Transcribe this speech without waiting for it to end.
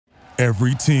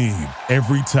Every team,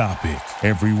 every topic,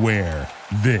 everywhere.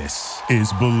 This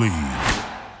is Believe.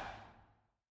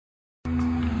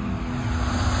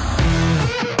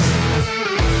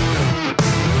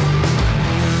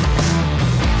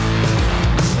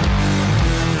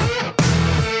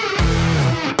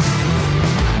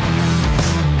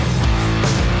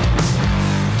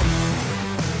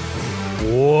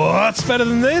 What's better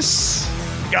than this?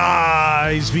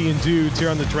 Guys being dudes here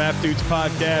on the Draft Dudes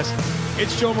podcast.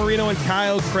 It's Joe Marino and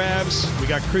Kyle Krabs. We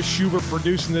got Chris Schubert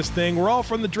producing this thing. We're all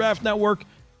from the Draft Network,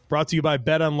 brought to you by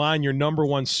BetOnline, your number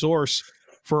one source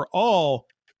for all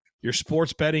your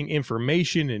sports betting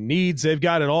information and needs. They've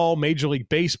got it all. Major League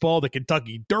Baseball, the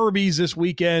Kentucky Derbies this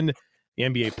weekend, the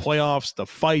NBA playoffs, the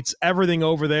fights, everything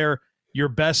over there. Your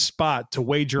best spot to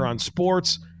wager on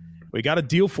sports. We got a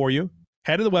deal for you.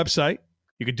 Head to the website.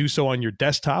 You can do so on your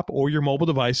desktop or your mobile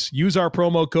device. Use our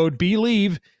promo code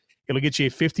BELIEVE. It'll get you a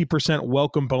 50%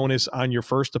 welcome bonus on your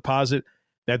first deposit.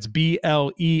 That's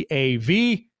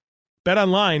BLEAV. Bet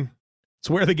online. It's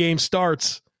where the game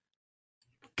starts.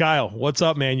 Kyle, what's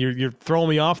up, man? You're throwing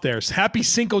me off there. Happy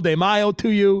Cinco de Mayo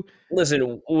to you.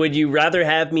 Listen, would you rather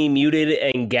have me muted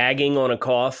and gagging on a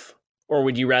cough, or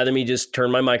would you rather me just turn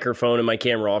my microphone and my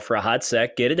camera off for a hot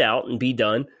sec, get it out, and be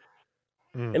done,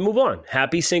 and move on?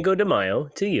 Happy Cinco de Mayo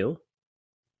to you.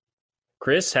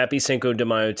 Chris, happy Cinco de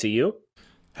Mayo to you.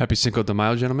 Happy Cinco de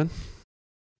Mayo, gentlemen.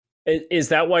 Is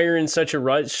that why you're in such a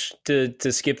rush to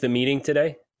skip the meeting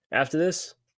today after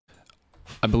this?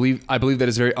 I believe that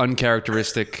is a very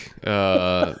uncharacteristic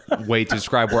way to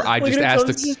describe where I just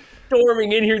asked.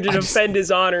 Storming in here to defend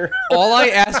his honor. All I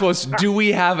asked was, do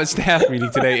we have a staff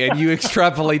meeting today? And you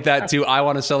extrapolate that to, I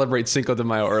want to celebrate Cinco de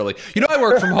Mayo early. You know, I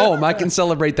work from home. I can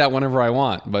celebrate that whenever I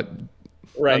want, but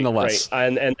nonetheless.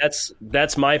 Right. And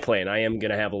that's my plan. I am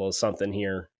going to have a little something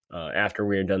here after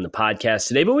we're done the podcast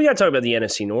today, but we got to talk about the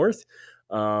NFC North.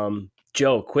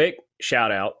 Joe, quick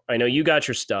shout out. I know you got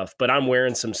your stuff, but I'm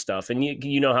wearing some stuff, and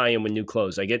you know how I am with new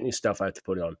clothes. I get new stuff, I have to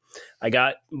put it on. I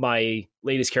got my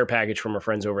latest care package from our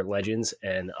friends over at Legends,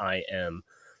 and I am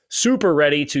super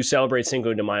ready to celebrate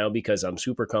Cinco de Mayo because I'm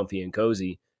super comfy and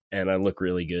cozy, and I look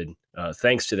really good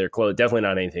thanks to their clothes. Definitely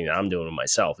not anything that I'm doing with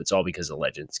myself. It's all because of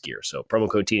Legends gear. So promo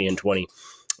code TDN20.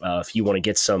 If you want to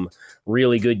get some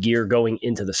really good gear going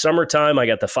into the summertime, I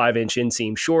got the 5-inch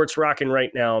inseam shorts rocking right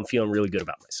now. I'm feeling really good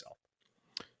about myself.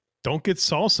 Don't get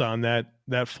salsa on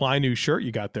that fly new shirt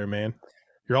you got there, man.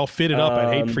 You're all fitted up.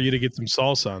 I'd hate for you to get some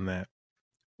salsa on that.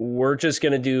 We're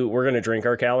going to drink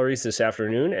our calories this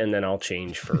afternoon, and then I'll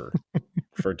change for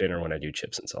dinner when I do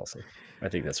chips and salsa. I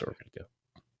think that's what we're going to do.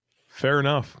 Fair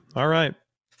enough. All right.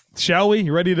 Shall we?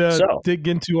 You ready to dig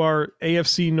into our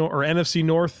AFC or NFC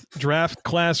North draft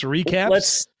class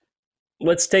recaps?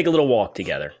 Let's take a little walk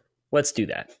together. Let's do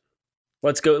that.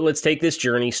 Let's go. Let's take this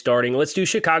journey starting. Let's do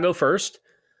Chicago first.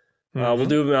 We'll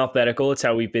do them alphabetical. It's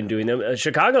how we've been doing them.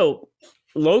 Chicago,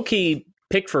 low-key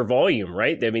pick for volume,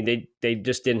 right? I mean, they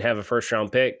just didn't have a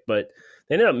first-round pick, but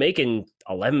they ended up making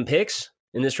 11 picks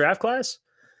in this draft class.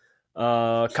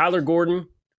 Kyler Gordon,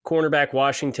 cornerback,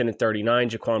 Washington at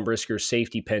 39. Jaquan Brisker,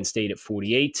 safety, Penn State at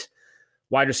 48.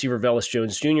 Wide receiver, Velus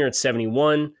Jones Jr. at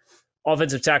 71.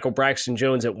 Offensive tackle, Braxton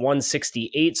Jones at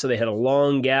 168, so they had a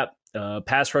long gap.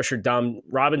 Pass rusher, Dom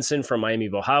Robinson from Miami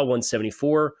of Ohio,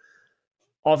 174.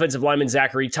 Offensive lineman,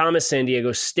 Zachary Thomas, San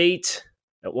Diego State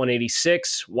at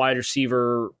 186. Wide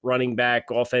receiver, running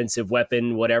back, offensive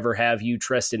weapon, whatever have you,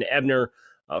 Treston Ebner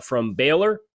from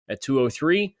Baylor at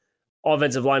 203.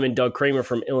 Offensive lineman, Doug Kramer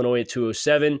from Illinois at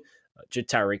 207.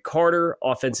 Jatari Carter,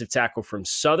 offensive tackle from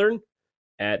Southern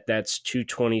that's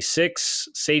 226.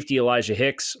 Safety, Elijah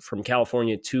Hicks from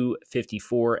California,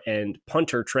 254. And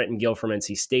punter, Trenton Gill from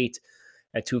NC State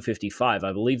at 255.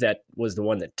 I believe that was the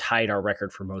one that tied our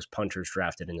record for most punters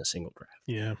drafted in a single draft.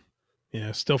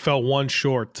 Yeah. Still fell one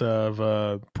short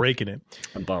of breaking it.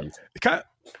 I'm bummed. Kyle,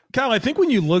 I think when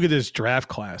you look at this draft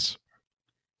class,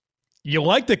 you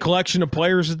like the collection of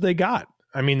players that they got.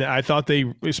 I mean, I thought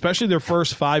especially their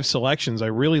first 5 selections, I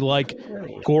really like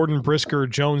Gordon, Brisker,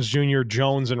 Jones Jr.,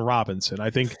 Jones, and Robinson. I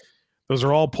think those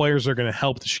are all players that are going to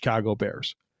help the Chicago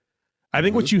Bears. I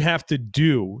think what you have to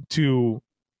do to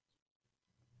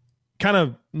kind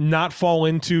of not fall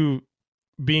into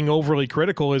being overly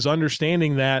critical is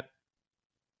understanding that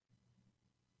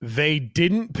they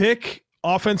didn't pick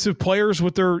offensive players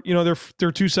with their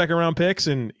 2 second-round picks,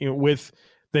 and with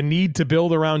the need to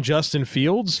build around Justin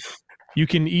Fields, you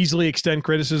can easily extend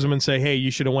criticism and say, hey,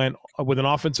 you should have went with an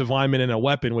offensive lineman and a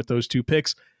weapon with those 2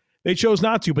 picks. They chose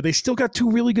not to, but they still got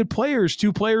 2 really good players,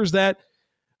 2 players that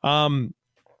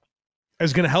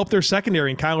is going to help their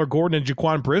secondary, and Kyler Gordon and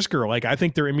Jaquan Brisker. Like, I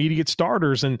think they're immediate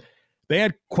starters, and they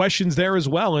had questions there as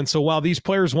well. And so while these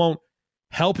players won't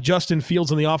help Justin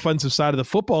Fields on the offensive side of the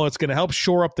football, it's going to help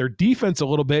shore up their defense a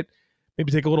little bit,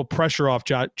 maybe take a little pressure off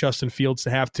Justin Fields to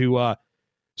have to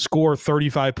score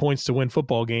 35 points to win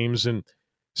football games. And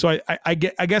so I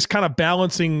guess kind of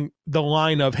balancing the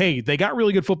line of, hey, they got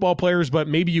really good football players, but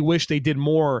maybe you wish they did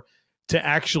more to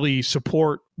actually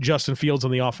support Justin Fields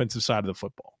on the offensive side of the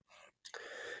football.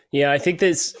 Yeah, I think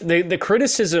the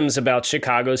criticisms about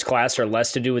Chicago's class are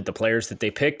less to do with the players that they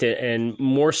picked and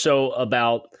more so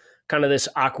about kind of this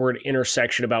awkward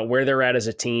intersection about where they're at as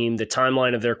a team, the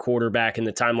timeline of their quarterback, and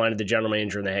the timeline of the general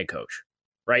manager and the head coach,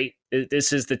 right?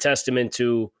 This is the testament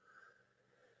to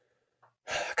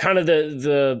kind of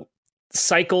the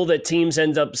cycle that teams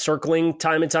end up circling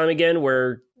time and time again,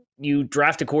 where you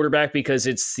draft a quarterback because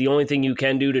it's the only thing you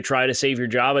can do to try to save your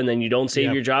job, and then you don't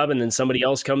save your job, and then somebody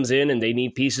else comes in and they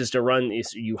need pieces to run.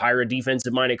 You hire a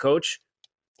defensive-minded coach.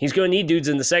 He's going to need dudes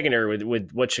in the secondary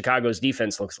with what Chicago's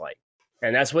defense looks like.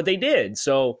 And that's what they did.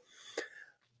 So,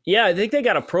 yeah, I think they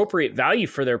got appropriate value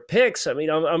for their picks. I mean,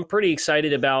 I'm pretty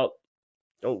excited about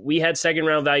we had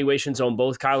second-round valuations on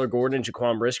both Kyler Gordon and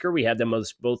Jaquan Brisker. We had them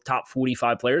as both top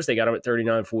 45 players. They got them at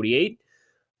 39-48.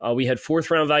 We had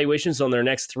fourth-round valuations on their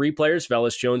next three players,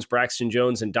 Velus Jones, Braxton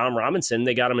Jones, and Dom Robinson.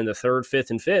 They got them in the third, fifth,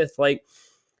 and fifth. Like,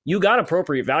 you got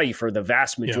appropriate value for the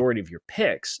vast majority of your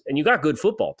picks, and you got good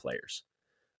football players.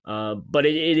 But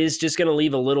it is just going to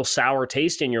leave a little sour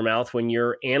taste in your mouth when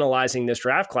you're analyzing this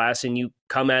draft class and you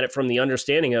come at it from the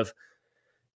understanding of,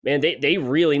 man, they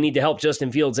really need to help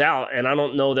Justin Fields out. And I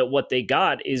don't know that what they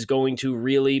got is going to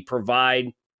really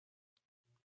provide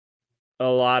a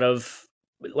lot of,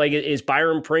 like, is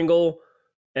Byron Pringle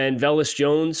and Velus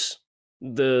Jones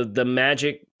the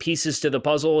magic pieces to the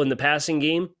puzzle in the passing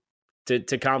game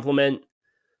to complement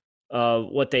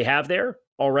what they have there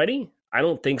already? I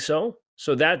don't think so.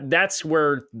 So that's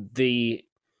where you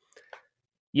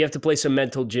have to play some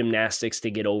mental gymnastics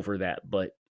to get over that,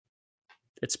 but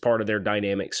it's part of their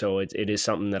dynamic. So it is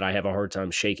something that I have a hard time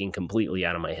shaking completely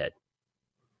out of my head.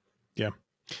 Yeah.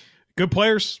 Good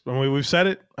players. I mean, we've said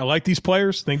it. I like these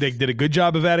players. I think they did a good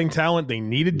job of adding talent. They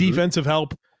needed defensive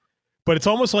help, but it's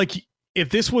almost like if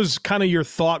this was kind of your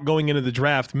thought going into the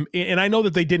draft, and I know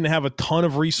that they didn't have a ton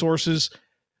of resources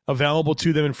available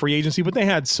to them in free agency, but they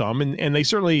had some, and they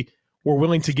certainly were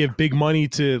willing to give big money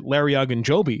to Larry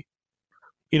Ogunjobi.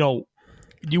 You know,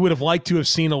 you would have liked to have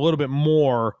seen a little bit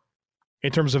more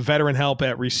in terms of veteran help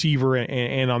at receiver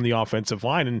and on the offensive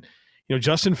line. And, you know,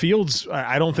 Justin Fields,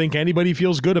 I don't think anybody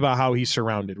feels good about how he's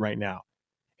surrounded right now.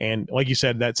 And like you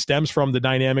said, that stems from the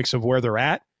dynamics of where they're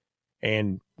at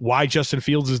and why Justin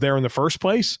Fields is there in the first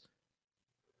place.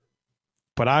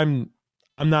 But I'm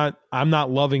not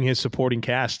loving his supporting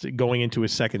cast going into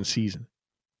his second season.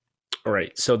 All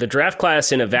right. So the draft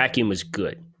class in a vacuum was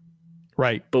good.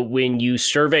 Right. But when you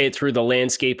survey it through the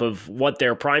landscape of what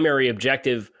their primary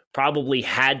objective probably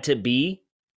had to be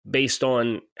based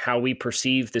on how we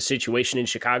perceive the situation in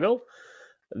Chicago,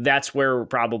 that's where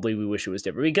probably we wish it was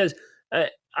different. Because,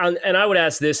 and I would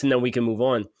ask this and then we can move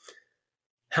on.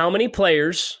 How many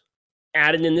players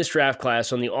added in this draft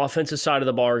class on the offensive side of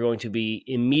the ball are going to be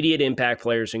immediate impact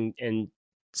players and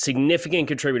significant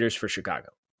contributors for Chicago?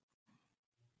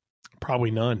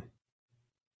 Probably none.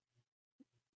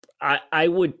 I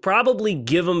would probably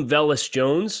give him Velus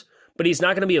Jones, but he's not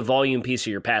going to be a volume piece of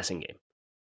your passing game.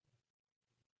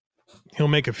 He'll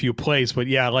make a few plays, but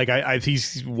yeah, like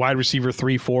he's wide receiver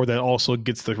 3-4 that also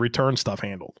gets the return stuff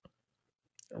handled.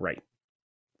 Right.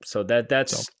 So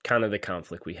that's kind of the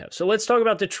conflict we have. So let's talk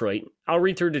about Detroit. I'll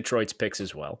read through Detroit's picks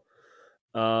as well.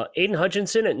 Aiden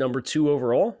Hutchinson at number 2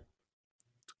 overall.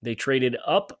 They traded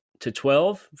up to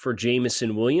 12 for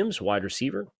Jamison Williams, wide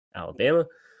receiver, Alabama.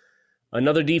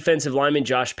 Another defensive lineman,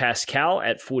 Josh Pascal,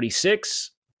 at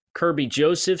 46. Kirby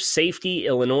Joseph, safety,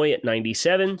 Illinois, at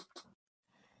 97.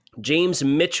 James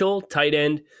Mitchell, tight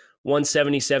end,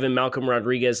 177. Malcolm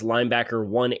Rodriguez, linebacker,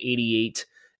 188.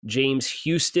 James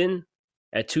Houston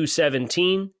at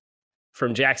 217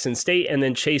 from Jackson State. And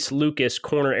then Chase Lucas,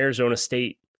 corner, Arizona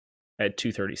State, at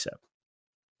 237.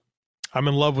 I'm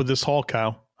in love with this haul,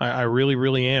 Kyle. I really,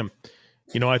 really am.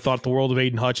 You know, I thought the world of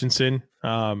Aiden Hutchinson,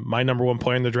 my number 1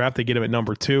 player in the draft. They get him at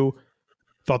number 2.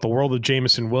 Thought the world of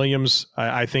Jamison Williams.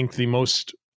 I think the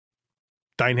most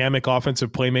dynamic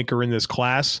offensive playmaker in this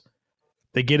class.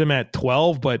 They get him at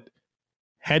 12, but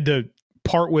had to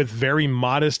part with very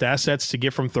modest assets to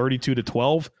get from 32 to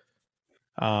 12.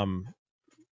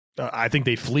 I think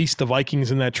they fleeced the Vikings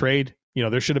in that trade. You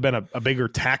know, there should have been a bigger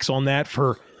tax on that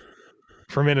for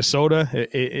Minnesota.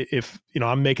 If, you know,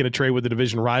 I'm making a trade with a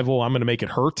division rival, I'm going to make it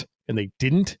hurt, and they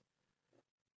didn't.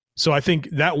 So I think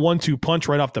that 1-2 punch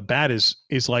right off the bat is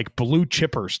like blue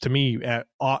chippers to me at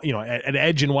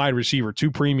edge and wide receiver, 2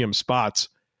 premium spots.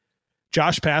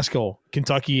 Josh Paschal,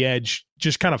 Kentucky edge,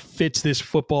 just kind of fits this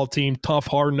football team. Tough,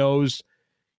 hard-nosed.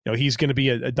 He's going to be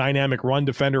a dynamic run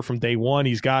defender from day one.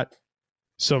 He's got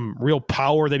some real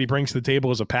power that he brings to the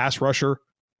table as a pass rusher.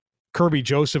 Kirby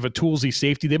Joseph, a toolsy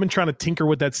safety. They've been trying to tinker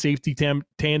with that safety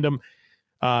tandem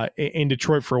in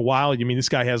Detroit for a while. I mean, this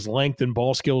guy has length and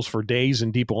ball skills for days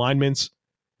and deep alignments.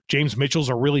 James Mitchell's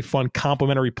a really fun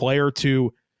complementary player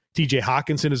to TJ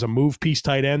Hawkinson as a move piece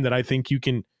tight end that I think you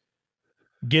can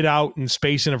get out in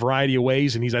space in a variety of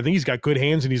ways. And I think he's got good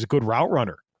hands and he's a good route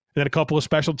runner. And then a couple of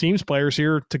special teams players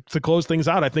here to close things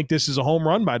out. I think this is a home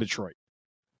run by Detroit.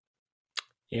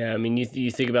 Yeah, I mean, you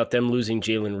think about them losing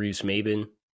Jalen Reeves-Maben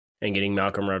and getting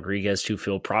Malcolm Rodriguez to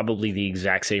fill probably the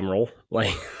exact same role.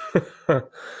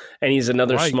 And he's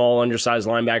another small, undersized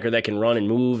linebacker that can run and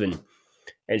move. And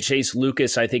Chase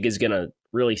Lucas, I think, is going to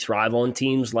really thrive on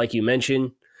teams, like you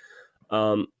mentioned.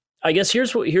 I guess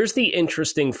here's the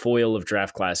interesting foil of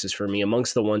draft classes for me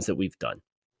amongst the ones that we've done.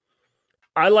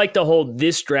 I like to hold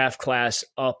this draft class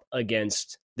up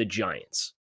against the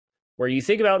Giants, where you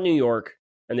think about New York,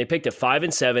 and they picked at 5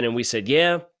 and 7, and we said,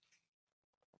 yeah,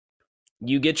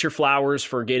 you get your flowers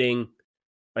for getting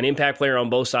an impact player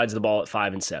on both sides of the ball at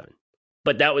 5 and 7.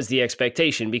 But that was the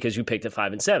expectation because you picked at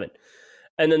 5 and 7.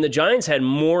 And then the Giants had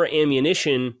more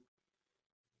ammunition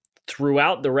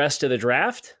throughout the rest of the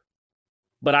draft.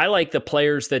 But I like the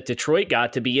players that Detroit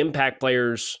got to be impact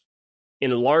players in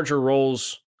larger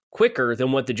roles quicker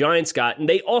than what the Giants got. And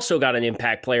they also got an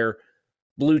impact player,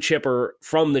 blue chipper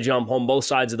from the jump on both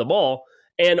sides of the ball.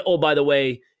 And, oh, by the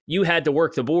way, you had to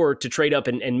work the board to trade up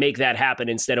and make that happen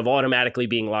instead of automatically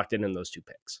being locked in those 2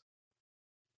 picks.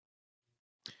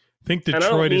 I think Detroit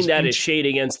and I don't mean that as shade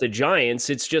against the Giants.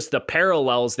 It's just the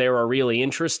parallels there are really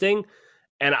interesting.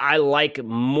 And I like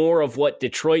more of what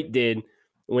Detroit did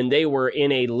when they were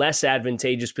in a less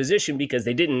advantageous position because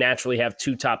they didn't naturally have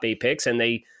 2 top 8 picks and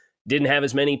they didn't have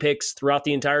as many picks throughout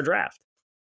the entire draft.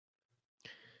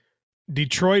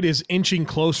 Detroit is inching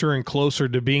closer and closer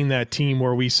to being that team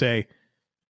where we say,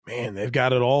 man, they've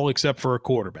got it all except for a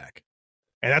quarterback.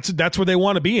 And that's where they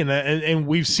want to be. And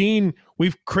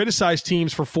we've criticized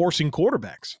teams for forcing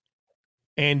quarterbacks.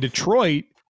 And Detroit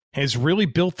has really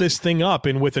built this thing up.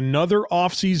 And with another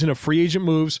offseason of free agent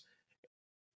moves,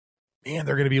 man,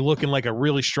 they're going to be looking like a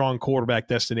really strong quarterback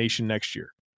destination next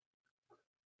year.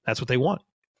 That's what they want.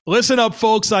 Listen up,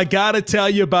 folks. I got to tell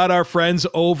you about our friends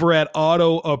over at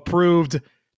Auto Approved.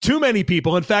 Too many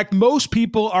people, in fact, most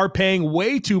people are paying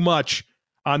way too much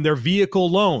on their vehicle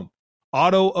loan.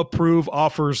 Auto Approve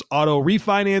offers auto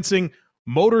refinancing,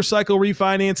 motorcycle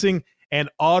refinancing, and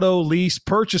auto lease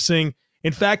purchasing.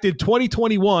 In fact, in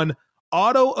 2021,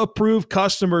 Auto Approve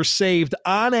customers saved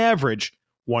on average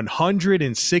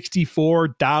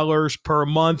 $164 per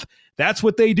month. That's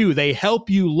what they do. They help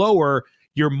you lower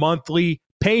your monthly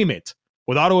payment.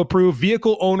 With Auto Approve,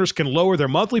 vehicle owners can lower their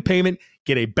monthly payment,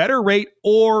 get a better rate,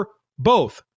 or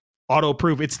both. Auto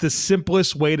Approve, it's the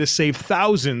simplest way to save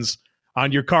thousands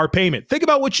on your car payment. Think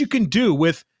about what you can do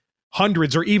with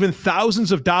hundreds or even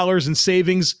thousands of dollars in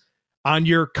savings on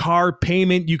your car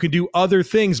payment. You can do other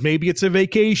things. Maybe it's a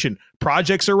vacation,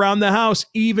 projects around the house,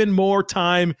 even more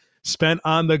time spent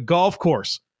on the golf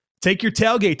course. Take your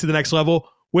tailgate to the next level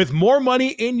with more money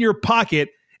in your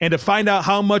pocket. And to find out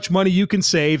how much money you can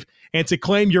save and to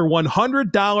claim your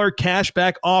 $100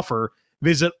 cashback offer,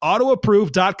 visit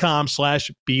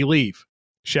autoapprove.com/believe.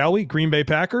 Shall we? Green Bay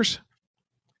Packers?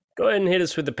 Go ahead and hit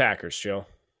us with the Packers, Joe.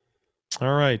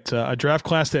 All right. A draft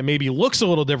class that maybe looks a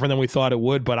little different than we thought it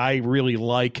would, but I really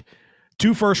like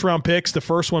 2 first-round picks. The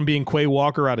first one being Quay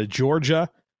Walker out of Georgia,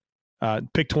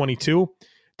 pick 22.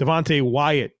 Devontae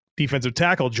Wyatt, defensive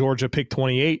tackle, Georgia, pick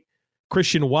 28.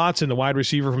 Christian Watson, the wide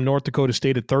receiver from North Dakota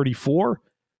State at 34.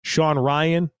 Sean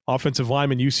Ryan, offensive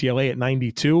lineman, UCLA at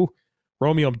 92.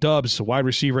 Romeo Doubs, wide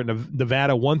receiver at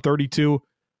Nevada, 132.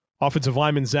 Offensive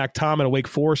lineman Zach Tom at Wake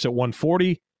Forest at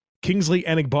 140. Kingsley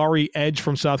Enagbari, edge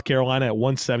from South Carolina at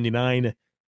 179.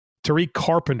 Tariq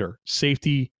Carpenter,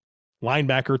 safety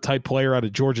linebacker type player out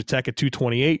of Georgia Tech at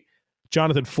 228.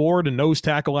 Jonathan Ford, a nose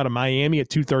tackle out of Miami at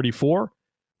 234.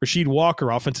 Rasheed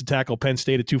Walker, offensive tackle, Penn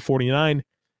State at 249.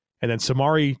 And then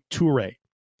Samari Toure,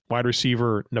 wide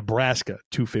receiver, Nebraska,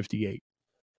 258.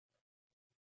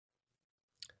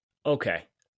 Okay.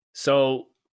 So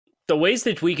the ways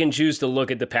that we can choose to look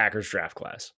at the Packers draft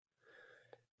class,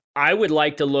 I would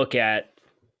like to look at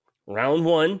round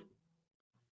 1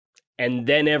 and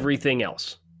then everything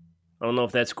else. I don't know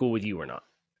if that's cool with you or not.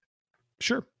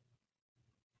 Sure.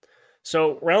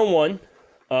 So round 1,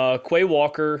 Quay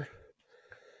Walker,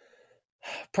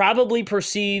 Probably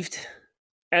perceived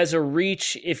as a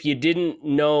reach if you didn't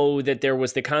know that there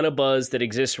was the kind of buzz that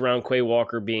exists around Quay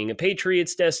Walker being a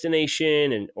Patriots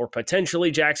destination or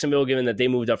potentially Jacksonville, given that they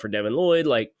moved up for Devin Lloyd.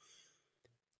 Like,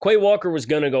 Quay Walker was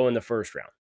going to go in the first round,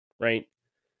 right?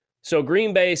 So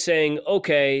Green Bay saying,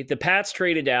 okay, the Pats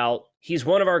traded out. He's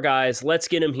one of our guys. Let's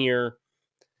get him here.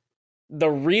 The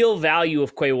real value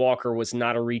of Quay Walker was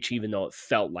not a reach, even though it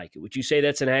felt like it. Would you say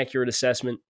that's an accurate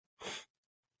assessment?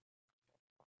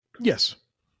 Yes.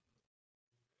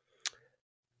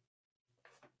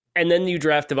 And then you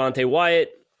draft Devontae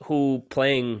Wyatt, who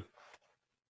playing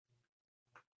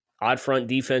odd front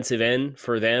defensive end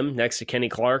for them next to Kenny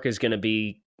Clark is going to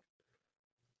be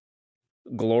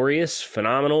glorious,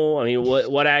 phenomenal. I mean,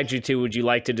 what adjective would you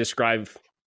like to describe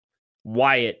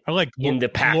Wyatt I like in the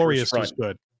Packers glorious front? Is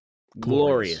good.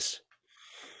 Glorious.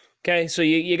 Okay, so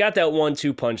you got that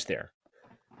 1-2 punch there.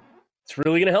 It's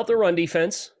really going to help the run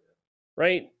defense,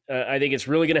 right? I think it's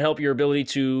really going to help your ability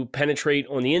to penetrate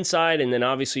on the inside, and then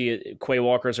obviously Quay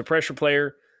Walker is a pressure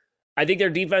player. I think their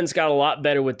defense got a lot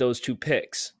better with those 2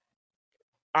 picks.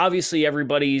 Obviously,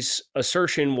 everybody's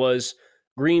assertion was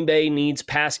Green Bay needs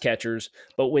pass catchers,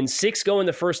 but when 6 go in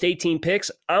the first 18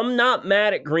 picks, I'm not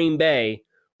mad at Green Bay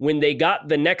when they got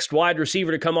the next wide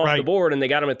receiver to come off the board and they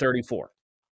got him at 34.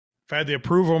 If I had the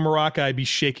approval of Maraca, I'd be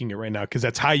shaking it right now because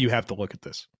that's how you have to look at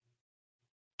this.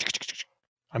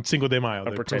 On Cinco de Mayo,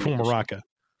 the approval of Maraca.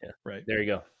 Yeah, right. There you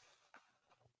go.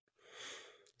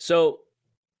 So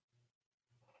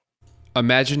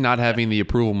imagine not having the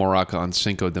approval Maraca on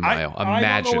Cinco de Mayo. Imagine.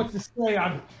 I don't know what to say.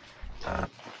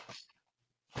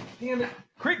 Damn it.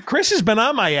 Chris has been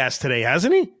on my ass today,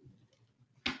 hasn't he?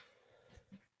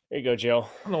 There you go, Joe. I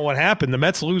don't know what happened. The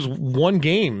Mets lose 1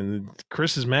 game, and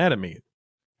Chris is mad at me.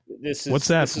 This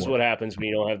is what happens when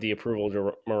you don't have the approval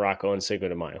to Morocco and Cinco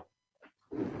de Mayo.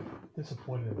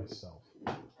 Disappointed in myself.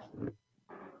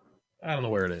 I don't know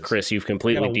where it is. Chris, you've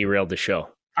completely derailed the show.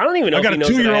 I don't even know. I got a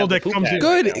 2-year-old that comes in.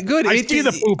 Good. I see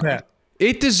the poop hat.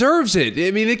 It deserves it.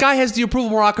 I mean, the guy has the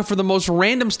approval Maraca for the most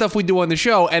random stuff we do on the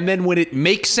show, and then when it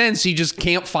makes sense, he just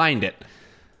can't find it.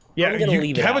 Yeah,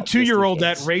 you have a 2-year-old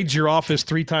that raids your office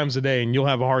 3 times a day, and you'll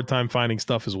have a hard time finding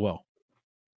stuff as well.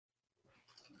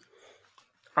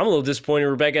 I'm a little disappointed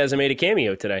Rebecca hasn't made a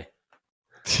cameo today.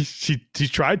 She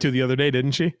tried to the other day,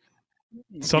 didn't she?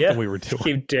 Something we were doing.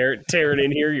 Keep tearing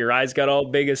in here. Your eyes got all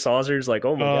big as saucers. Like,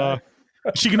 oh my God.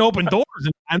 She can open doors,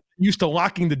 and I'm used to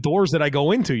locking the doors that I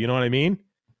go into. You know what I mean?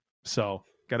 So,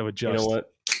 got to adjust. You know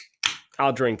what?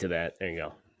 I'll drink to that. There you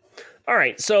go. All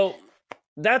right. So,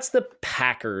 that's the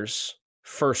Packers'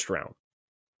 first round.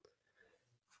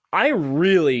 I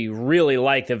really, really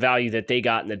like the value that they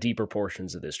got in the deeper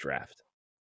portions of this draft.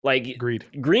 Like, agreed.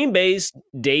 Green Bay's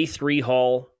day 3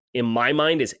 haul, in my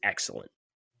mind, is excellent.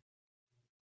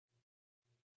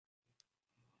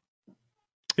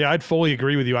 Yeah, I'd fully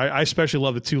agree with you. I especially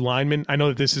love the 2 linemen. I know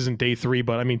that this isn't day 3,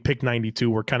 but I mean, pick 92,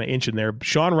 we're kind of inching there.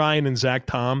 Sean Ryan and Zach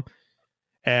Tom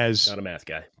as not a math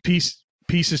guy.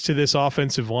 Pieces to this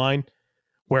offensive line,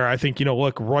 where I think,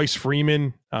 look, Royce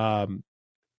Freeman, Runyon,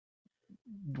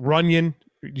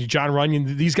 John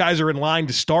Runyon, these guys are in line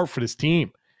to start for this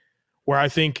team, where I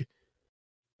think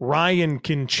Ryan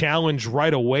can challenge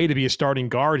right away to be a starting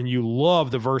guard, and you love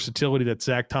the versatility that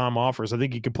Zach Tom offers. I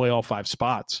think he could play all 5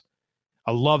 spots.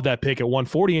 I love that pick at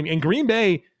 140. And Green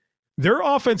Bay, their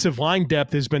offensive line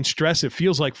depth has been stressed, it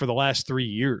feels like, for the last 3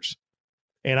 years.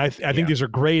 And I think these are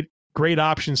great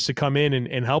options to come in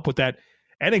and help with that.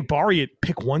 I think Barry at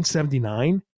pick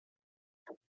 179.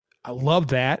 I love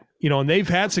that. And they've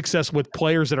had success with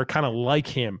players that are kind of like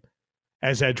him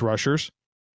as edge rushers.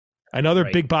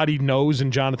 Another big body nose in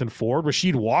Jonathan Ford.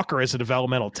 Rasheed Walker as a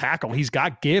developmental tackle. He's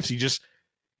got gifts. He just,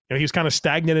 he was kind of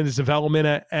stagnant in his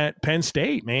development at Penn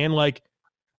State, man. Like,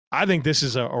 I think this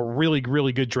is a really,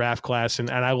 really good draft class. And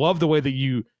I love the way that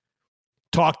you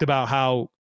talked about how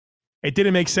it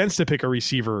didn't make sense to pick a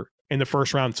receiver in the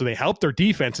first round. So they helped their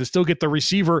defense and still get the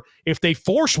receiver. If they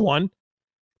force one,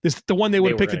 this is the one they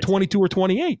would have picked at 22 or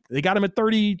 28. They got him at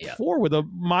 34 with a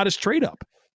modest trade up.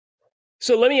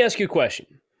 So let me ask you a question.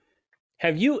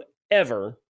 Have you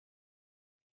ever,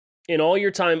 in all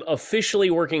your time officially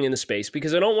working in the space,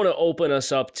 because I don't want to open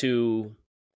us up to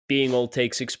being old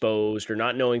takes exposed or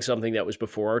not knowing something that was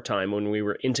before our time when we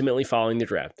were intimately following the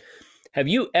draft. Have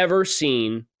you ever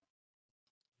seen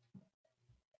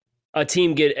a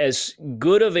team get as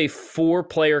good of a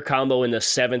 4-player combo in the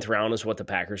 7th round as what the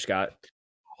Packers got?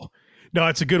 No,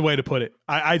 it's a good way to put it.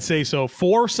 I'd say so.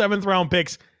 4 7th-round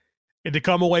picks and to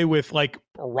come away with like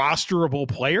rosterable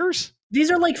players. These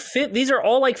are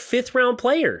all like 5th round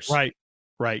players.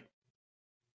 Right.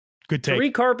 Good take.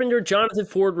 Tariq Carpenter, Jonathan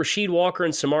Ford, Rasheed Walker,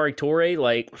 and Samari Toure.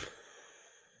 Like,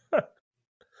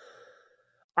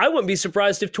 I wouldn't be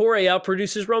surprised if Toure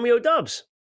outproduces Romeo Doubs.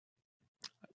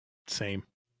 Same.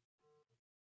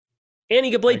 And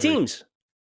he could play teams.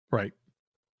 Right.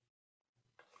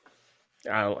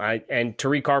 And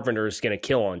Tariq Carpenter is going to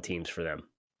kill on teams for them.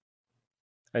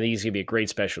 I think he's going to be a great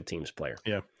special teams player.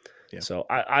 Yeah. So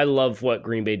I love what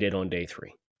Green Bay did on day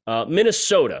 3.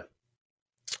 Minnesota.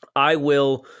 I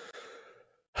will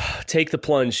take the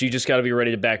plunge. You just got to be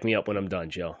ready to back me up when I'm done,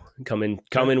 Joe. Come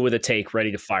in with a take,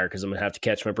 ready to fire, because I'm going to have to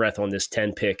catch my breath on this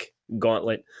 10-pick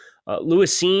gauntlet.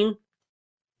 Lewis Seen,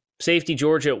 safety,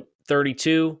 Georgia at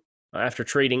 32, after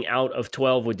trading out of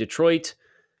 12 with Detroit.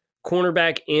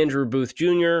 Cornerback Andrew Booth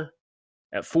Jr.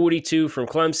 at 42 from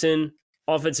Clemson.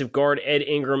 Offensive guard Ed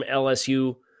Ingram,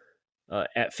 LSU,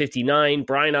 at 59.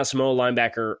 Brian Asamoah,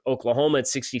 linebacker, Oklahoma, at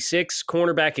 66.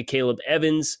 Cornerback at Caleb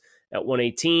Evans at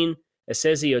 118.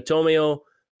 Esezi Otomeo,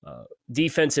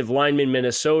 defensive lineman,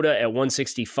 Minnesota, at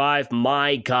 165.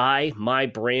 My guy, my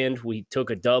brand. We took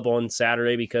a dub on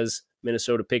Saturday because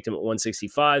Minnesota picked him at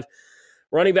 165.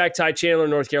 Running back Ty Chandler,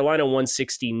 North Carolina,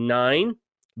 169.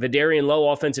 Vidarian Lowe,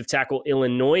 offensive tackle,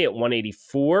 Illinois, at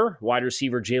 184. Wide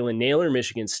receiver Jalen Naylor,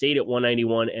 Michigan State, at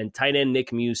 191. And tight end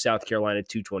Nick Muse, South Carolina,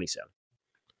 227.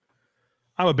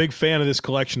 I'm a big fan of this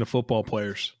collection of football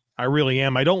players. I really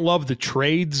am. I don't love the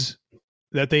trades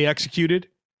that they executed,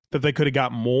 that they could have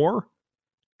got more.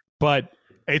 But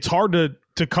it's hard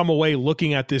to come away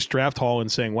looking at this draft haul and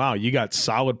saying, wow, you got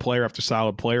solid player after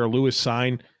solid player. Lewis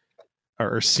Seen,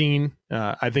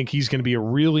 I think he's going to be a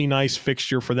really nice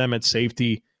fixture for them at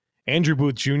safety. Andrew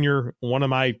Booth Jr., one of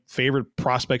my favorite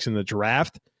prospects in the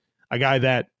draft, a guy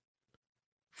that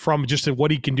from just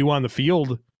what he can do on the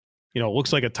field,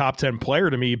 looks like a top 10 player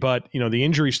to me, but the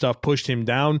injury stuff pushed him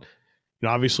down.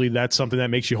 Obviously that's something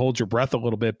that makes you hold your breath a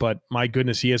little bit, but my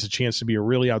goodness, he has a chance to be a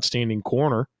really outstanding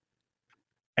corner.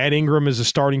 Ed Ingram is a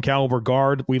starting caliber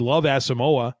guard. We love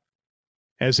Asamoah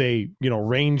as a,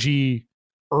 rangy,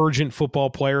 urgent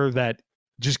football player that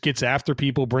just gets after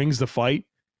people, brings the fight.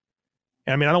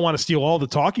 I mean, I don't want to steal all the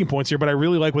talking points here, but I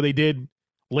really like what they did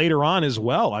later on as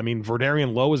well. I mean,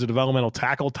 Vidarian Lowe as a developmental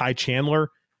tackle, Ty Chandler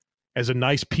as a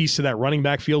nice piece to that running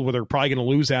back field where they're probably going to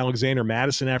lose Alexander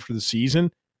Madison after the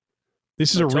season.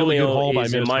 This is a really good haul by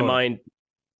Minnesota.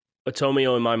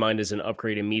 Otomeo, in my mind, is an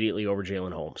upgrade immediately over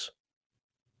Jalen Holmes.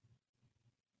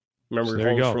 Remember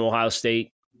Holmes from Ohio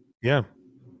State? Yeah.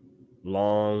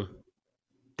 Long,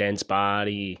 dense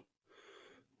body,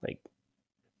 like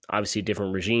obviously a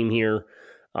different regime here.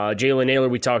 Jalen Naylor,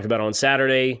 we talked about on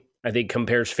Saturday, I think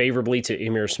compares favorably to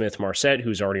Emir Smith-Marset,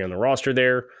 who's already on the roster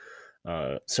there.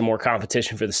 Some more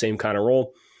competition for the same kind of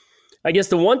role. I guess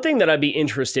the one thing that I'd be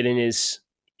interested in is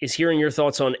hearing your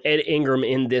thoughts on Ed Ingram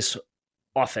in this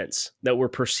offense that we're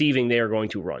perceiving they are going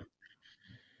to run.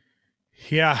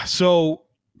 Yeah, so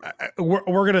we're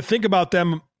going to think about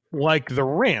them like the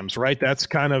Rams, right? That's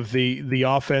kind of the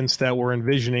offense that we're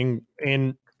envisioning.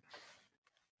 And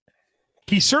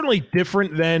he's certainly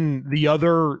different than the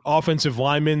other offensive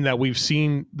linemen that we've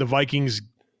seen the Vikings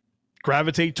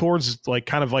gravitate towards, like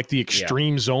kind of like the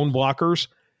extreme zone blockers.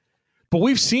 But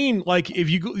we've seen, like, if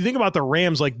you think about the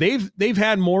Rams, like they've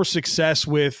had more success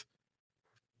with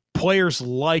players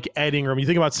like Ed Ingram. You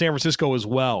think about San Francisco as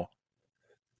well,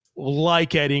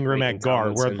 like Ed Ingram at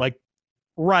guard, where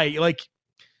like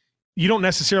you don't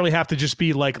necessarily have to just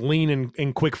be like lean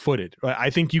and quick footed. I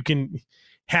think you can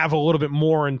have a little bit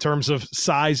more in terms of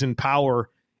size and power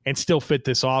and still fit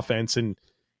this offense. And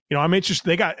I'm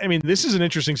interested. This is an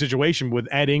interesting situation with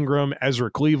Ed Ingram,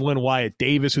 Ezra Cleveland, Wyatt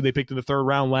Davis, who they picked in the 3rd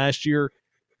round last year,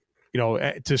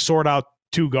 to sort out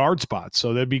 2 guard spots.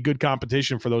 So there'd be good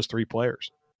competition for those 3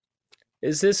 players.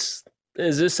 Is this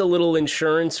a little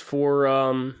insurance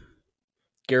for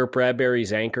Garrett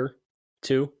Bradbury's anchor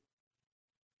too?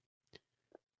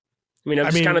 I'm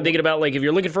just kind of thinking about, like, if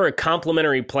you're looking for a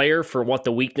complementary player for what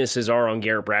the weaknesses are on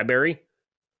Garrett Bradbury,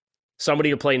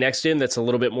 somebody to play next to him that's a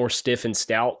little bit more stiff and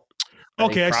stout.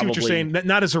 Okay, I see what you're saying.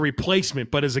 Not as a replacement,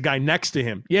 but as a guy next to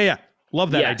him. Yeah. Love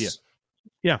that idea.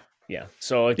 Yeah.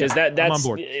 So that's I'm on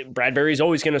board. Bradbury's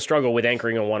always going to struggle with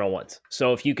anchoring on one-on-ones.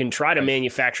 So if you can try to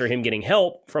manufacture him getting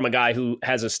help from a guy who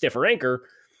has a stiffer anchor,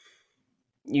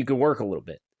 you could work a little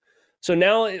bit. So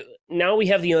now we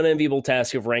have the unenviable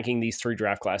task of ranking these 3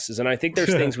 draft classes, and I think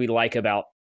there's things we like about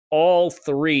all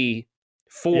 4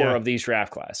 of these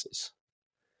draft classes.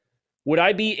 Would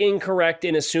I be incorrect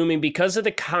in assuming, because of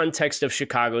the context of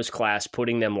Chicago's class,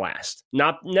 putting them last?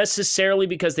 Not necessarily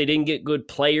because they didn't get good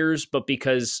players, but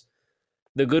because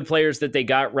the good players that they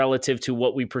got relative to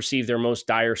what we perceive their most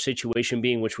dire situation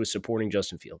being, which was supporting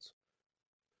Justin Fields.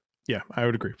 Yeah, I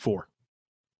would agree. 4.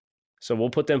 So we'll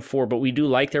put them 4, but we do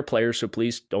like their players, so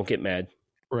please don't get mad.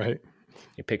 Right.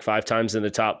 They picked 5 times in the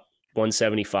top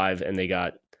 175, and they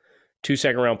got 2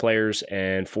 second-round players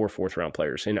and 4 fourth-round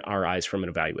players in our eyes from an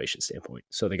evaluation standpoint.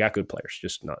 So they got good players,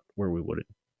 just not where we would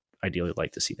ideally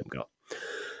like to see them go.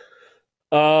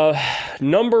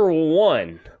 Number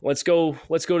 1, let's go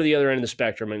to the other end of the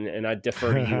spectrum, and I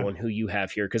defer to you on who you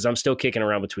have here because I'm still kicking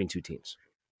around between 2 teams.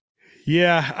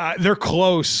 Yeah, they're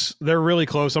close. They're really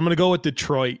close. I'm going to go with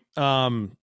Detroit.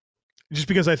 Just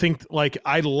because I think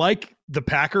I like the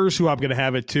Packers, who I'm going to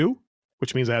have at 2,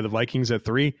 which means I have the Vikings at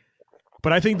 3.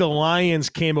 But I think the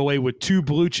Lions came away with 2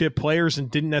 blue chip players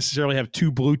and didn't necessarily have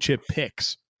 2 blue chip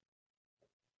picks.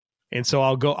 And so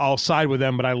I'll side with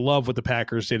them, but I love what the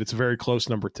Packers did. It's a very close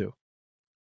number 2.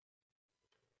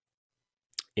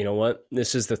 You know what?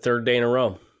 This is the 3rd day in a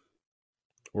row.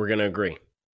 We're going to agree.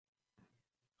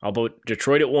 I'll vote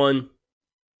Detroit at 1,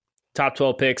 top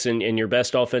 12 picks, and your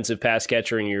best offensive pass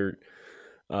catcher and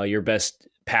your best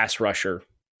pass rusher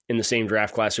in the same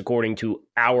draft class according to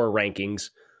our rankings,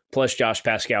 plus Josh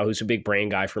Pascal, who's a big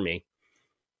brand guy for me.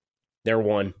 They're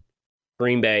 1.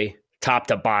 Green Bay, top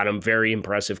to bottom, very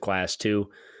impressive class, 2.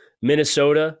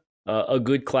 Minnesota, a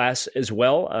good class as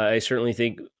well. I certainly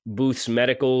think Booth's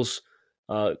medicals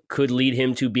could lead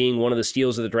him to being one of the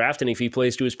steals of the draft, and if he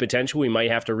plays to his potential, we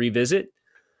might have to revisit.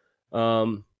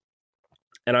 And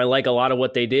I like a lot of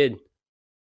what they did.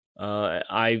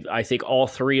 I think all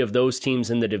 3 of those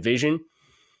teams in the division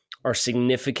are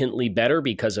significantly better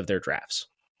because of their drafts.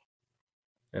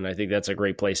 And I think that's a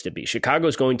great place to be.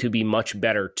 Chicago's going to be much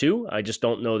better too. I just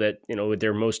don't know that, with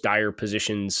their most dire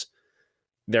positions,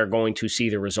 they're going to see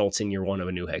the results in year 1 of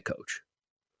a new head coach.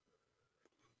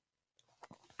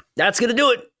 That's going to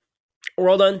do it. We're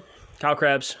all done. Kyle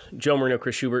Krabs, Joe Marino,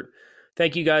 Chris Schubert.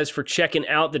 Thank you guys for checking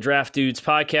out the Draft Dudes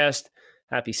podcast.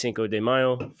 Happy Cinco de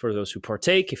Mayo for those who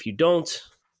partake. If you don't,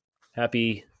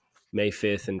 happy May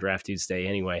 5th and Draft Dudes Day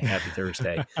anyway. Happy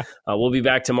Thursday. We'll be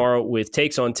back tomorrow with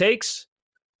Takes on Takes.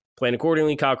 Plan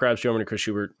accordingly. Kyle Krabs, Joe Marino, Chris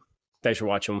Schubert. Thanks for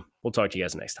watching. We'll talk to you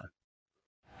guys next time.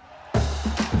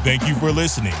 Thank you for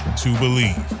listening to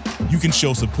Believe. You can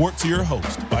show support to your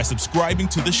host by subscribing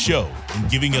to the show and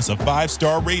giving us a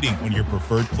 5-star rating on your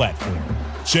preferred platform.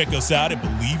 Check us out at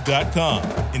Believe.com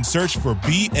and search for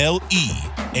BLEAV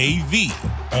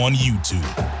on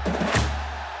YouTube.